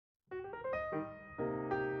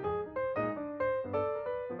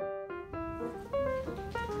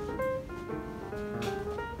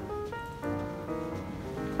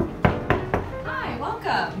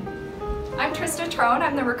welcome. I'm Trista Trone.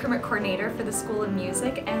 I'm the recruitment coordinator for the School of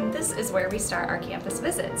Music, and this is where we start our campus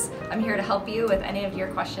visits. I'm here to help you with any of your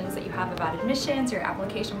questions that you have about admissions, your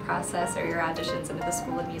application process, or your auditions into the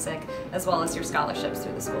School of Music, as well as your scholarships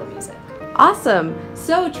through the School of Music. Awesome!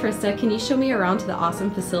 So Trista, can you show me around to the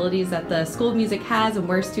awesome facilities that the School of Music has and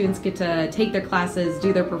where students get to take their classes,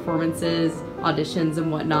 do their performances, auditions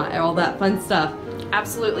and whatnot, and all that fun stuff?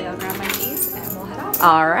 Absolutely. I'll grab my keys and we'll head out.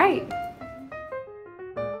 All right.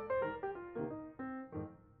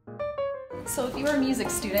 So if you're a music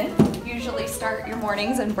student, you usually start your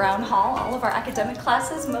mornings in Brown Hall. All of our academic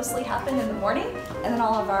classes mostly happen in the morning, and then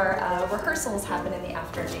all of our rehearsals happen in the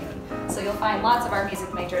afternoon. So you'll find lots of our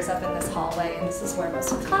music majors up in this hallway, and this is where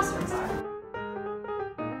most of the classrooms are.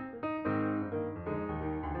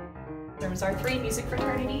 There are 3 music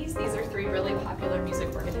fraternities. These are 3 really popular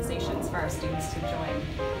music organizations for our students to join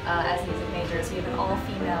as music majors. We have an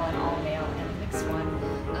all-female and all-male and a mixed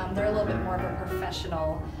one. They're a little bit more of a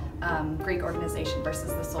professional Greek organization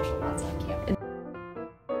versus the social ones on campus.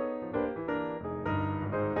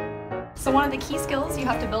 So one of the key skills you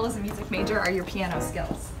have to build as a music major are your piano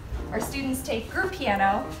skills. Our students take group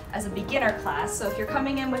piano as a beginner class, so if you're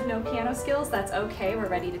coming in with no piano skills, that's okay, we're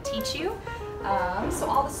ready to teach you. So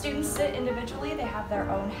all the students sit individually, they have their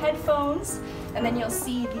own headphones, and then you'll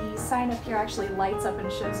see the sign up here actually lights up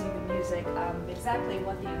and shows you the music, exactly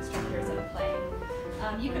what the instructors are playing.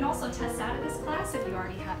 You can also test out of this class if you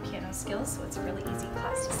already have piano skills, so it's a really easy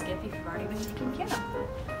class to skip if you've already been taking piano.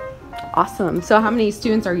 Awesome. So how many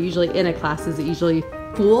students are usually in a class? Is it usually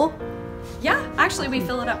full? Yeah, actually we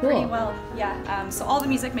fill it up pretty well. Yeah, so all the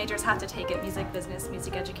music majors have to take it: music business,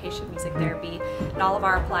 music education, music therapy, and all of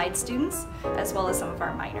our applied students, as well as some of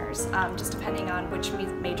our minors. Just depending on which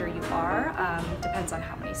major you are, depends on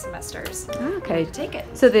how many semesters you need to take it.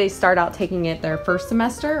 So they start out taking it their first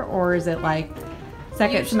semester, or is it like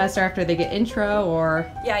second semester after they get intro, or?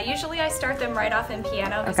 Yeah, usually I start them right off in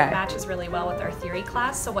piano because it matches really well with our theory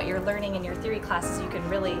class. So what you're learning in your theory classes, you can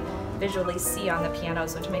really visually see on the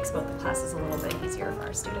pianos, which makes both the classes a little bit easier for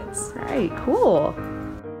our students. All right, cool.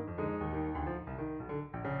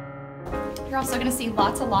 You're also going to see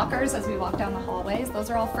lots of lockers as we walk down the hallways. Those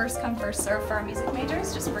are all first come, first serve for our music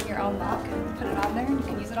majors. Just bring your own lock and put it on there, and you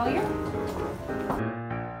can use it all year.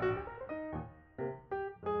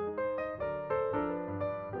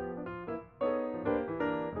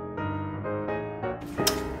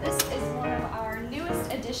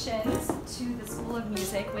 Additions to the School of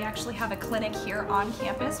Music. We actually have a clinic here on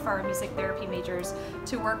campus for our music therapy majors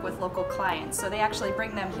to work with local clients. So they actually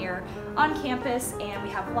bring them here on campus, and we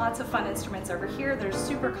have lots of fun instruments over here. They're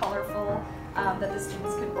super colorful that the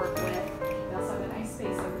students could work with. We also have a nice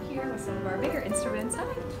space over here with some of our bigger instruments.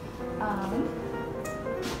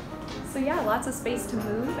 So yeah, lots of space to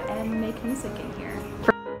move and make music in here.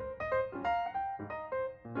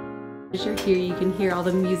 As you're here, you can hear all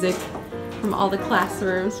the music from all the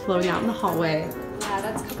classrooms flowing out in the hallway. Yeah,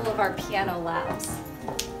 that's a couple of our piano labs.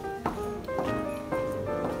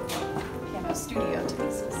 Piano studio to be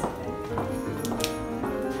specific.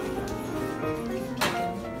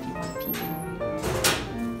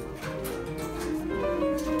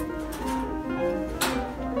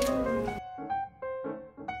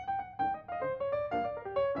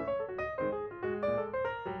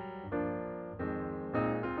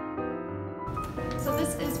 So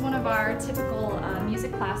this is one of our typical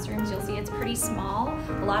music classrooms. You'll see it's pretty small.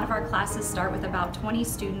 A lot of our classes start with about 20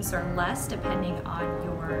 students or less, depending on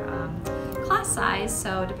your class size.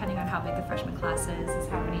 So depending on how big the freshman class is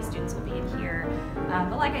how many students will be in here.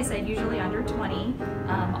 But like I said, usually under 20.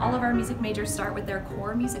 All of our music majors start with their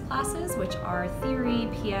core music classes, which are theory,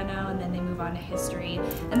 piano, and then they move on to history.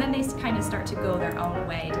 And then they kind of start to go their own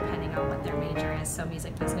way depending on what their major is. So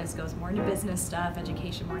music business goes more into business stuff,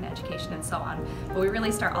 education more into education, and so on. But we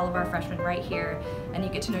really start all of our freshmen right here, and you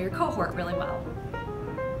get to know your cohort really well.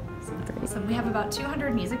 So we have about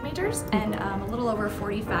 200 music majors and a little over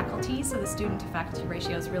 40 faculty, so the student to faculty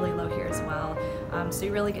ratio is really low here as well. So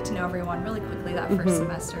you really get to know everyone really quickly that first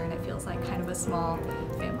semester, and it feels like kind of a small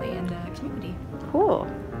family and community. Cool.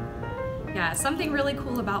 Yeah, something really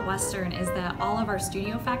cool about Western is that all of our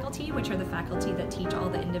studio faculty, which are the faculty that teach all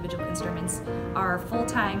the individual instruments, are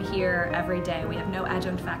full-time here every day. We have no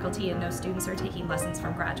adjunct faculty and no students are taking lessons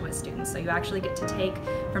from graduate students. So you actually get to take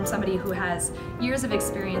from somebody who has years of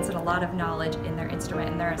experience and a lot of knowledge in their instrument,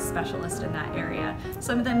 and they're a specialist in that area.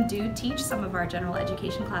 Some of them do teach some of our general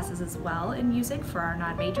education classes as well in music for our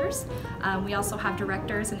non-majors. We also have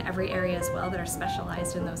directors in every area as well that are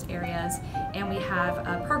specialized in those areas, and we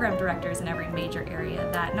have program directors in every major area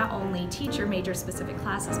that not only teach your major specific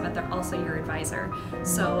classes, but they're also your advisor.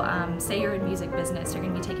 So say you're in music business, you're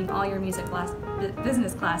going to be taking all your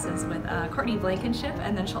business classes with Courtney Blankenship,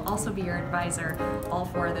 and then she'll also be your advisor all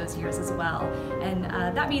 4 of those years as well. And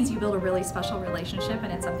that means you build a really special relationship,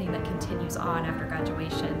 and it's something that continues on after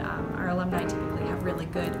graduation. Our alumni typically have really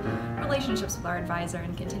good relationships with our advisor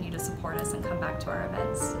and continue to support us and come back to our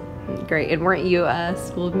events. Great. And weren't you a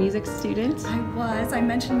School of Music student? I was. I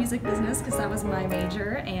mentioned music business because that was my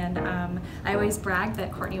major, and I always bragged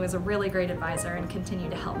that Courtney was a really great advisor and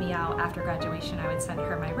continued to help me out after graduation. I would send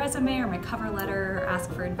her my resume or my cover letter, or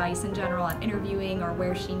ask for advice in general on interviewing or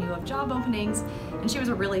where she knew of job openings, and she was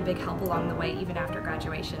a really big help along the way even after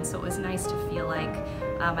graduation. So it was nice to feel like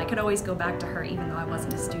I could always go back to her even though I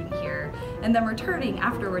wasn't a student here. And then returning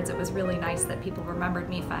afterwards, it was really nice that people remembered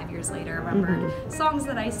me 5 years later, remembered songs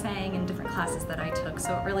that I sang and different classes that I took.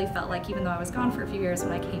 So it really felt like even though I was gone for a few years,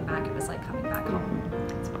 when I came back, it was like coming back home.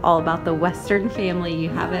 It's all about the Western family. You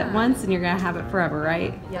have it once and you're going to have it forever,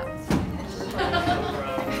 right? Yep.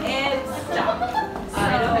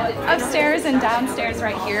 Upstairs and downstairs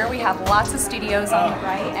right here, we have lots of studios on the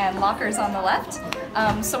right and lockers on the left.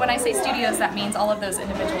 So when I say studios, that means all of those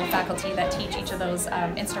individual faculty that teach each of those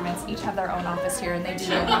instruments each have their own office here, and they do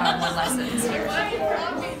their one-on-one lessons here.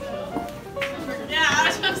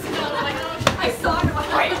 I saw it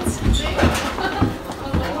right.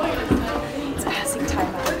 It's passing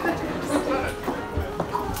time out.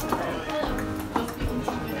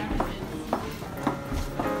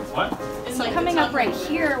 So coming up right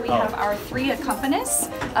here, we have our 3 accompanists.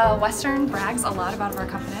 Western brags a lot about our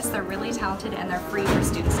accompanists. They're really talented and they're free for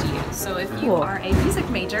students to use. So if you are a music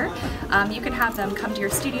major, you can have them come to your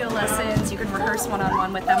studio lessons. You can rehearse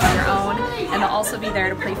one-on-one with them on your own, and they'll also be there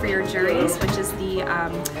to play for your juries, which is the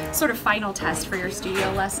sort of final test for your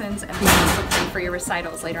studio lessons, and they'll also play for your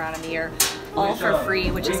recitals later on in the year, all for free,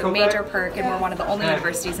 which is a major perk, and we're one of the only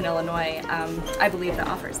universities in Illinois, I believe, that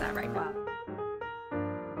offers that right now.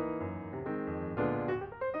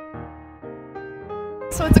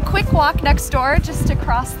 So it's a quick walk next door, just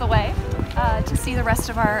across the way, to see the rest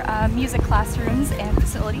of our music classrooms and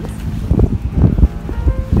facilities.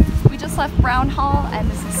 We just left Brown Hall,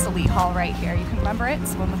 and this is Salete Hall right here. You can remember it,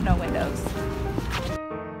 it's the one with no windows.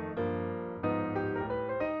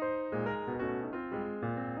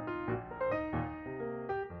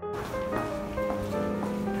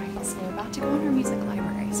 Alright, so we're about to go in our music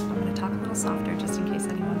library, so I'm going to talk a little softer just in case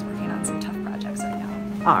anyone's working on some tough projects right now.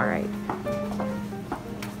 Alright.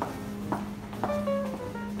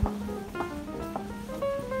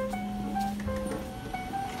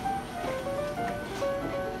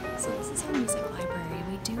 So this is our music library.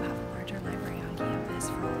 We do have a larger library on campus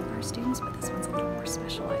for all of our students, but this one's a little more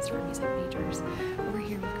specialized for music majors. Over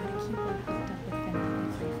here we've got a keyboard hooked up with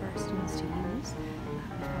Finale free for our students to use.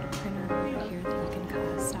 We've got a printer over here that you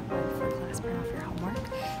can stop by before class, print off your homework.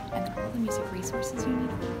 And then all the music resources you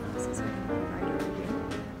need for your classes are right over here.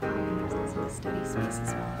 And there's also a study space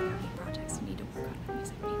as well if you have any projects you need to work on with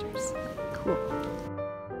music majors. Cool.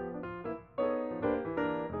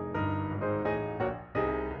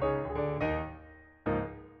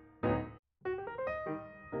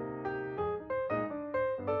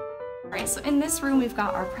 Alright, so in this room we've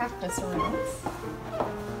got our practice rooms.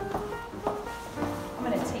 I'm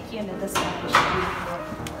going to take you into this one and show you how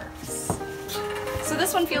it works. So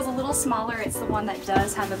this one feels a little smaller. It's the one that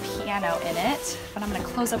does have a piano in it, but I'm going to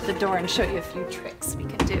close up the door and show you a few tricks we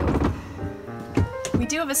can do. We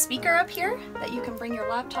do have a speaker up here that you can bring your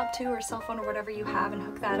laptop to or cell phone or whatever you have and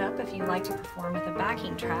hook that up if you'd like to perform with a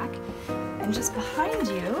backing track. And just behind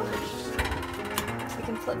you, we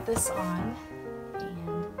can flip this on.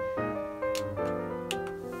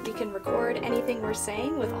 We can record anything we're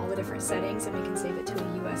saying with all the different settings, and we can save it to a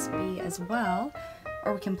USB as well,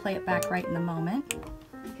 or we can play it back right in the moment.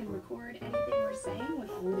 We can record anything we're saying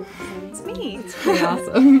with all the different settings. It's me! It's pretty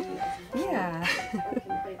awesome. Yeah.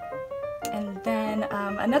 And then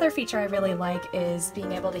another feature I really like is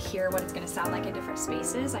being able to hear what it's going to sound like in different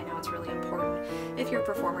spaces. I know it's really important if you're a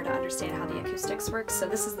performer to understand how the acoustics work. So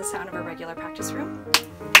this is the sound of a regular practice room.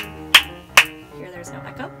 Here there's no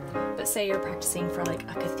echo, but say you're practicing for like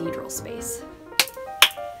a cathedral space.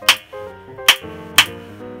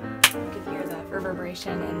 You can hear the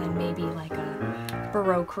reverberation, and then maybe like a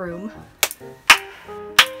Baroque room.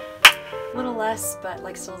 A little less, but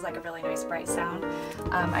like still is like a really nice bright sound.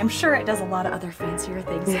 I'm sure it does a lot of other fancier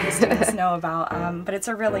things that the students know about, but it's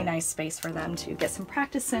a really nice space for them to get some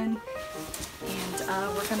practice in and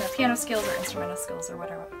work on their piano skills or instrumental skills or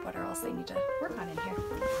whatever else they need to work on in here.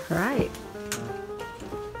 Right.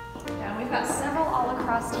 Down we got several all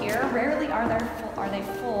across here. Rarely are they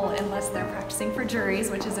full unless they're practicing for juries,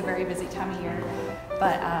 which is a very busy time of year.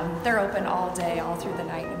 But they're open all day, all through the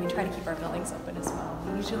night, and we try to keep our buildings open as well.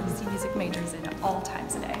 We usually see music majors in all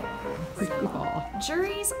times a day. Cool.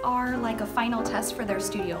 Juries are like a final test for their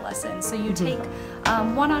studio lessons. So you take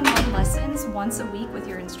one-on-one lessons once a week with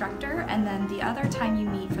your instructor, and then the other time you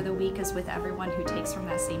meet for the week is with everyone who takes from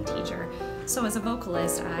that same teacher. So as a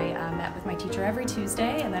vocalist, I met with my teacher every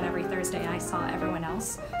Tuesday, and then every Thursday I saw everyone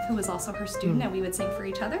else who was also her student, and we would sing for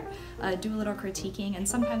each other, do a little critiquing, and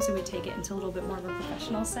sometimes we would take it into a little bit more of a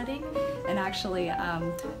professional setting and actually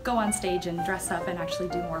go on stage and dress up and actually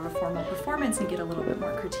do more of a formal performance and get a little bit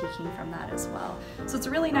more critiquing from that as well. So it's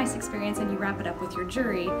a really nice experience, and you wrap it up with your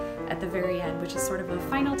jury at the very end, which is sort of a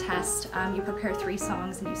final test. You prepare 3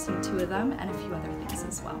 songs and you sing 2 of them and a few other things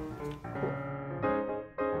as well.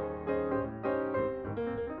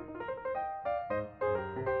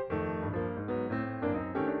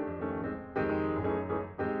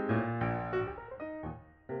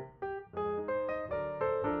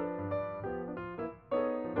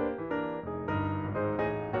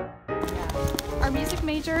 Our music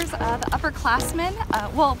majors, the upperclassmen,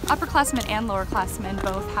 well, upperclassmen and lowerclassmen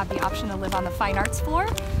both have the option to live on the fine arts floor.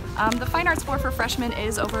 The fine arts floor for freshmen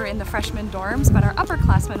is over in the freshman dorms, but our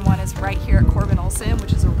upperclassmen one is right here at Corbin Olson,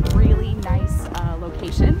 which is a really nice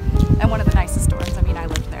location and one of the nicest dorms. I mean, I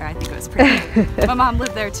lived there. I think it was pretty. My mom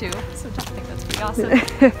lived there too, so I think that's pretty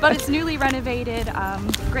awesome. But it's newly renovated,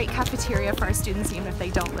 great cafeteria for our students. Even if they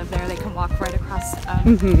don't live there, they can walk right across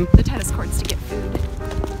the tennis courts to get food.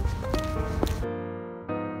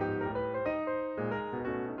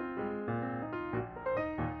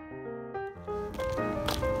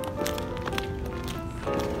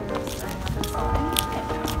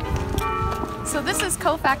 So this is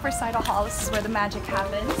Kofac Recital Hall. This is where the magic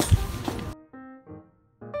happens.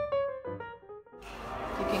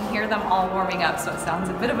 You can hear them all warming up, so it sounds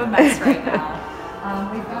a bit of a mess right now.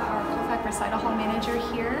 We've got our Kofac Recital Hall manager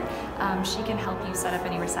here. She can help you set up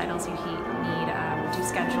any recitals you need, do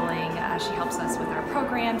scheduling. She helps us with our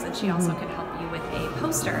programs, and she also can help you with a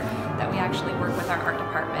poster that we actually work with our art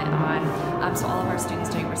department on. So all of our students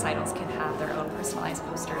doing recitals can have their own personalized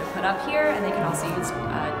poster to put up here, and they can also use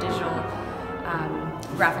digital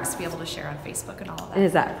graphics to be able to share on Facebook and all of that. And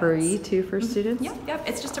is that free too for students? Yep.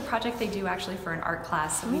 It's just a project they do actually for an art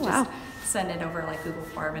class. So we just send it over like Google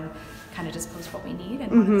Form and kind of just post what we need,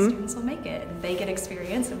 and one of the students will make it. And they get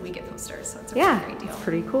experience and we get posters, so it's a really great deal. It's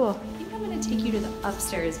pretty cool. I think I'm going to take you to the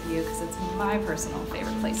upstairs view because it's my personal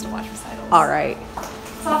favorite place to watch recitals. All right.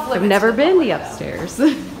 I've never been the upstairs.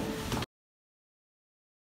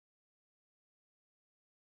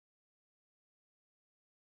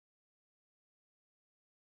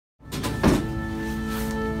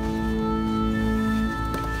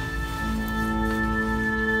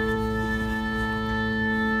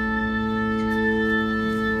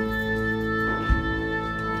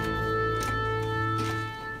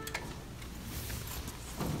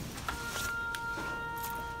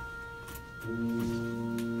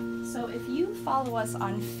 So if you follow us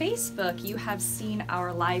on Facebook, you have seen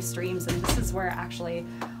our live streams, and this is where actually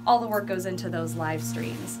all the work goes into those live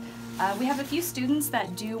streams. We have a few students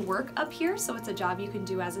that do work up here, so it's a job you can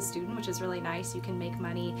do as a student, which is really nice. You can make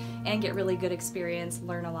money and get really good experience,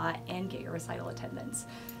 learn a lot, and get your recital attendance.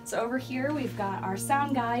 So over here we've got our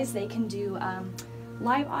sound guys. They can do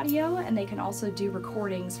live audio, and they can also do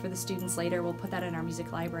recordings for the students later. We'll put that in our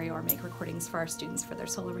music library or make recordings for our students for their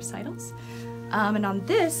solo recitals. And on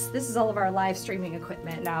this is all of our live streaming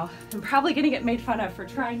equipment. Now, I'm probably gonna get made fun of for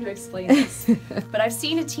trying to explain this, but I've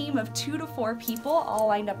seen a team of 2 to 4 people all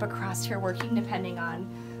lined up across here working depending on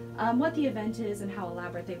what the event is and how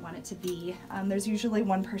elaborate they want it to be. There's usually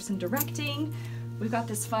one person directing. We've got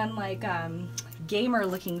this fun like gamer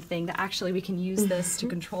looking thing that actually we can use this to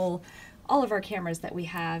control all of our cameras that we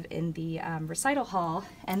have in the recital hall.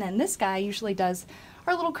 And then this guy usually does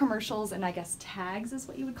our little commercials and I guess tags is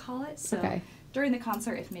what you would call it. So during the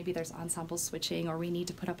concert, if maybe there's ensemble switching or we need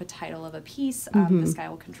to put up a title of a piece, this guy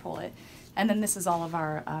will control it. And then this is all of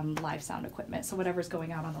our live sound equipment. So whatever's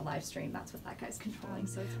going out on the live stream, that's what that guy's controlling.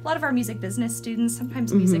 So a lot of our music business students,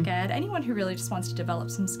 sometimes music ed, anyone who really just wants to develop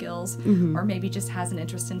some skills or maybe just has an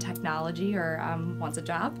interest in technology or wants a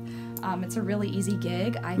job. It's a really easy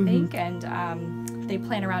gig, I think, and they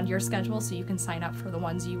plan around your schedule so you can sign up for the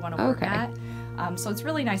ones you want to work at. So it's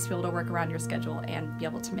really nice to be able to work around your schedule and be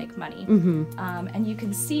able to make money. And you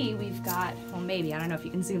can see we've got, well maybe, I don't know if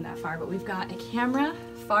you can zoom that far, but we've got a camera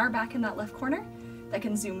far back in that left corner that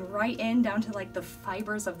can zoom right in down to like the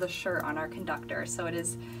fibers of the shirt on our conductor. So it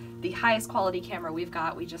is the highest quality camera we've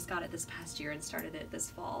got. We just got it this past year and started it this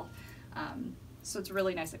fall. So it's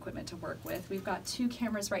really nice equipment to work with. We've got 2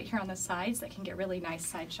 cameras right here on the sides that can get really nice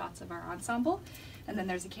side shots of our ensemble. And then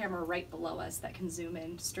there's a camera right below us that can zoom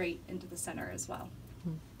in straight into the center as well.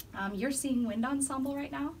 You're seeing Wind Ensemble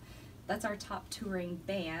right now. That's our top touring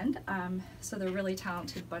band. So they're a really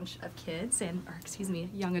talented bunch of kids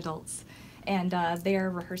young adults. And they're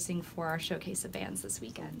rehearsing for our showcase of bands this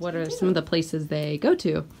weekend. What are some of the places they go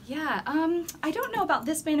to? Yeah, I don't know about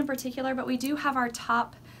this band in particular, but we do have our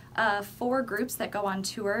top 4 groups that go on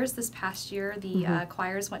tours. This past year, the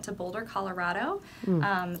choirs went to Boulder, Colorado.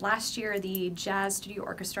 Last year, the Jazz Studio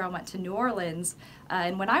Orchestra went to New Orleans.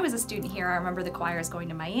 And when I was a student here, I remember the choirs going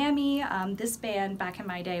to Miami. This band, back in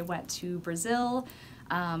my day, went to Brazil.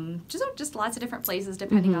 Just lots of different places,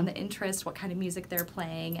 depending on the interest, what kind of music they're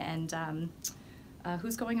playing, and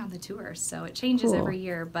who's going on the tour. So it changes every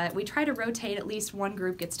year, but we try to rotate. At least one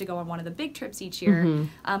group gets to go on one of the big trips each year,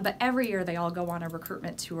 but every year they all go on a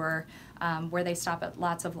recruitment tour where they stop at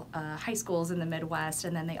lots of high schools in the Midwest,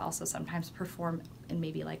 and then they also sometimes perform in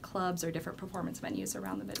maybe like clubs or different performance venues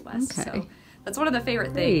around the Midwest. Okay. So that's one of the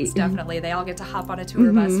favorite things, definitely. They all get to hop on a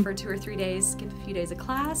tour bus for 2 or 3 days, skip a few days of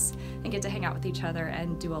class, and get to hang out with each other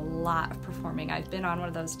and do a lot of performing. I've been on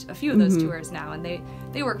a few of those tours now, and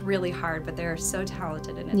they work really hard, but they're so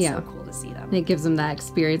talented, and it's so cool to see them. And it gives them that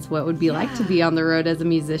experience, what it would be like to be on the road as a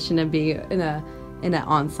musician and be in an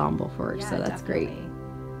ensemble for it. So that's definitely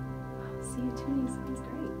great. See, tuning sounds great.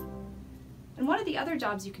 And one of the other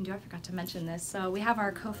jobs you can do, I forgot to mention this, so we have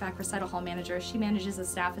our COFAC recital hall manager. She manages a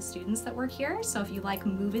staff of students that work here, so if you like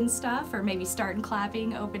moving stuff or maybe starting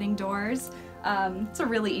clapping, opening doors, it's a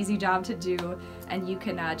really easy job to do, and you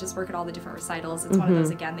can just work at all the different recitals. It's one of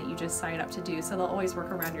those, again, that you just sign up to do, so they'll always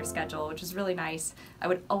work around your schedule, which is really nice. I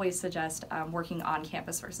would always suggest working on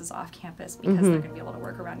campus versus off campus, because they're going to be able to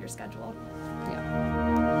work around your schedule.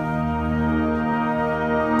 Yeah.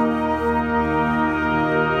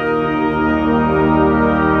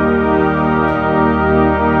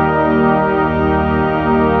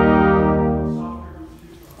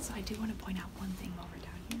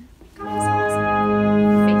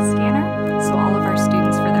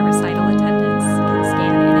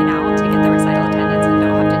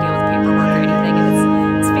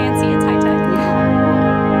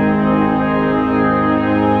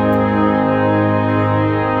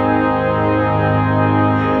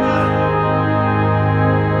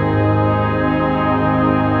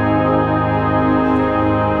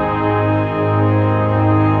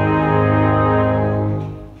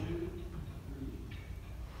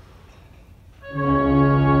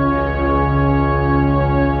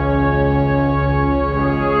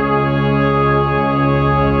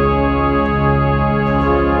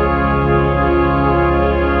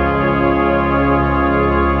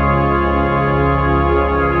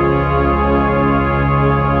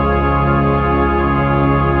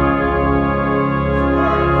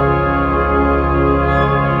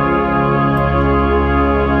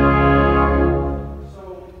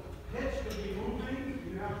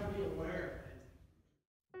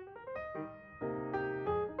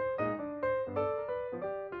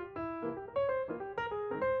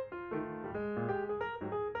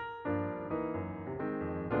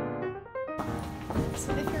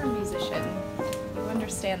 So if you're a musician, you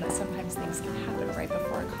understand that sometimes things can happen right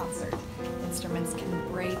before a concert. Instruments can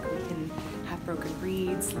break, we can have broken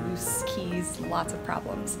reeds, loose keys, lots of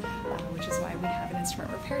problems, which is why we have an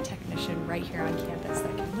instrument repair technician right here on campus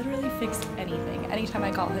that can literally fix anything. Anytime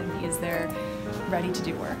I call him, he is there ready to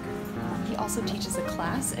do work. He also teaches a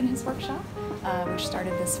class in his workshop, which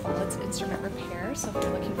started this fall. It's instrument repair, so if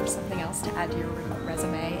you're looking for something else to add to your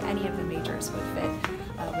resume, any of the majors would fit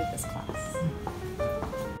with this class.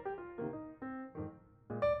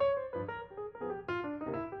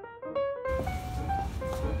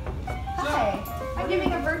 Hi, I'm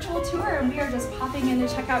giving a virtual tour and we are just popping in to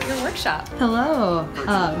check out your workshop. Hello.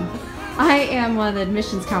 I am one of the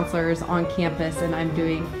admissions counselors on campus, and I'm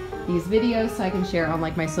doing these videos so I can share on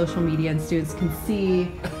like my social media and students can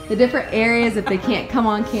see the different areas if they can't come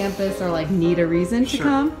on campus or like need a reason to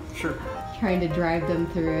come. Sure. Trying to drive them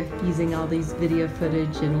through using all these video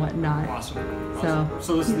footage and whatnot. Awesome.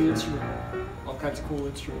 So this is the instrument. All kinds of cool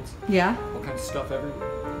instruments. Yeah? All kinds of stuff everywhere.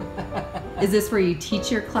 Is this where you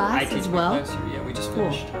teach your class I teach as well? my class here. Yeah, we just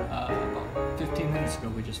finished. About 15 minutes ago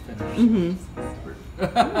we just finished. Mm-hmm.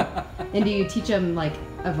 And do you teach them like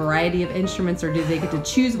a variety of instruments, or do they get to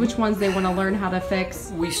choose which ones they want to learn how to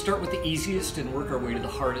fix? We start with the easiest and work our way to the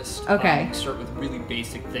hardest. Okay. We start with really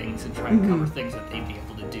basic things and try and cover things that they'd be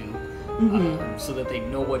able to do. So that they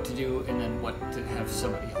know what to do and then what to have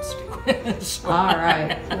somebody else do. So, all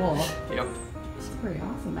right, cool. Yep. That's pretty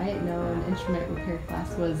awesome. I didn't know an instrument repair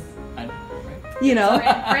class was I you know.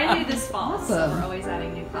 Brand new this fall, so Awesome. we're always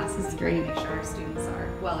adding new classes and trying to make sure our students are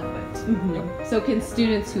well equipped. Mhm. So can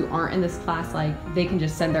students who aren't in this class, like, they can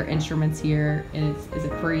just send their instruments here, and is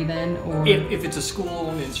it free then, or? If it's a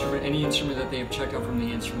school-owned instrument, any instrument that they have checked out from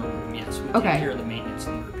the instrument room, yes, we Okay. take care of the maintenance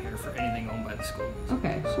and the repair for anything owned by the school.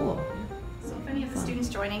 Okay, cool. So if any of the students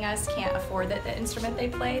joining us can't afford the instrument they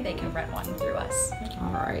play, they can rent one through us.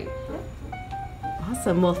 All right.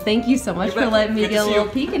 Awesome. Well, thank you so much You for bet. letting me Good to get a see little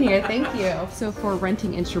you. peek in here. Thank you. So for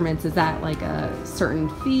renting instruments, is that like a certain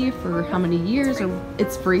fee for how many years, or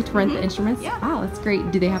it's free to rent the instruments? Yeah. Wow, that's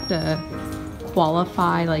great. Do they have to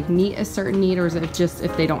qualify, like meet a certain need, or is it just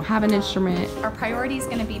if they don't have an instrument? Our priority is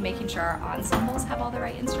going to be making sure our ensembles have all the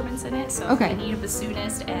right instruments in it. So Okay. if we need a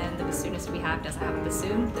bassoonist and the bassoonist we have doesn't have a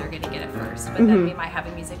bassoon, they're going to get it first. But then we might have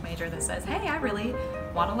a music major that says, hey, I really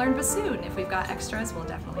want to learn bassoon. If we've got extras, we'll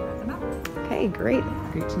definitely rent them out. Okay, great.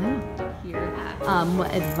 Great to know. Here,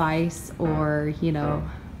 what advice or,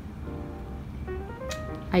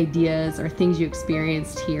 ideas or things you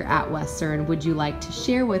experienced here at Western would you like to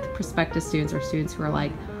share with prospective students or students who are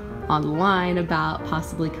like on the line about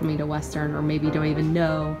possibly coming to Western, or maybe don't even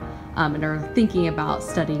know and are thinking about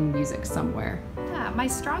studying music somewhere? Yeah, my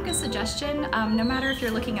strongest suggestion, no matter if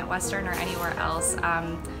you're looking at Western or anywhere else,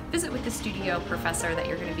 visit with the studio professor that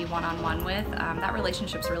you're going to be one-on-one with. That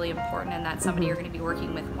relationship's really important, and that's somebody you're going to be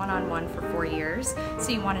working with one-on-one for 4 years,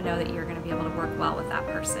 so you want to know that you're going to be able to work well with that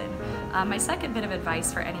person. My second bit of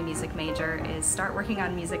advice for any music major is start working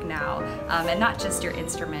on music now, and not just your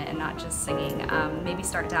instrument and not just singing. Maybe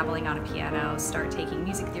start dabbling on a piano, start taking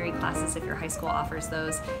music theory classes if your high school offers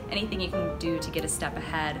those. Anything you can do to get a step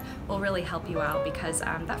ahead will really help you out, because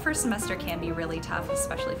that first semester can be really tough,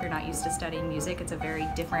 especially if you're not used to studying music. It's a very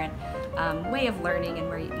different way of learning, and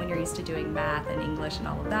when you're used to doing math and English and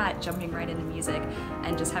all of that, jumping right into music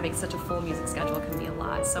and just having such a full music schedule can be a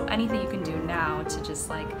lot. So anything you can do now to just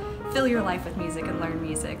like fill your life with music and learn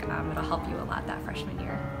music, it'll help you a lot that freshman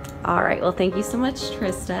year. All right, well, thank you so much,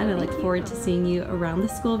 Trista, and I look forward to seeing you around the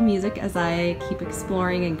School of Music as I keep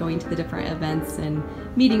exploring and going to the different events and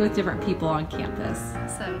meeting with different people on campus.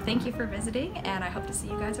 So thank you for visiting, and I hope to see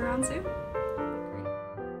you guys around soon.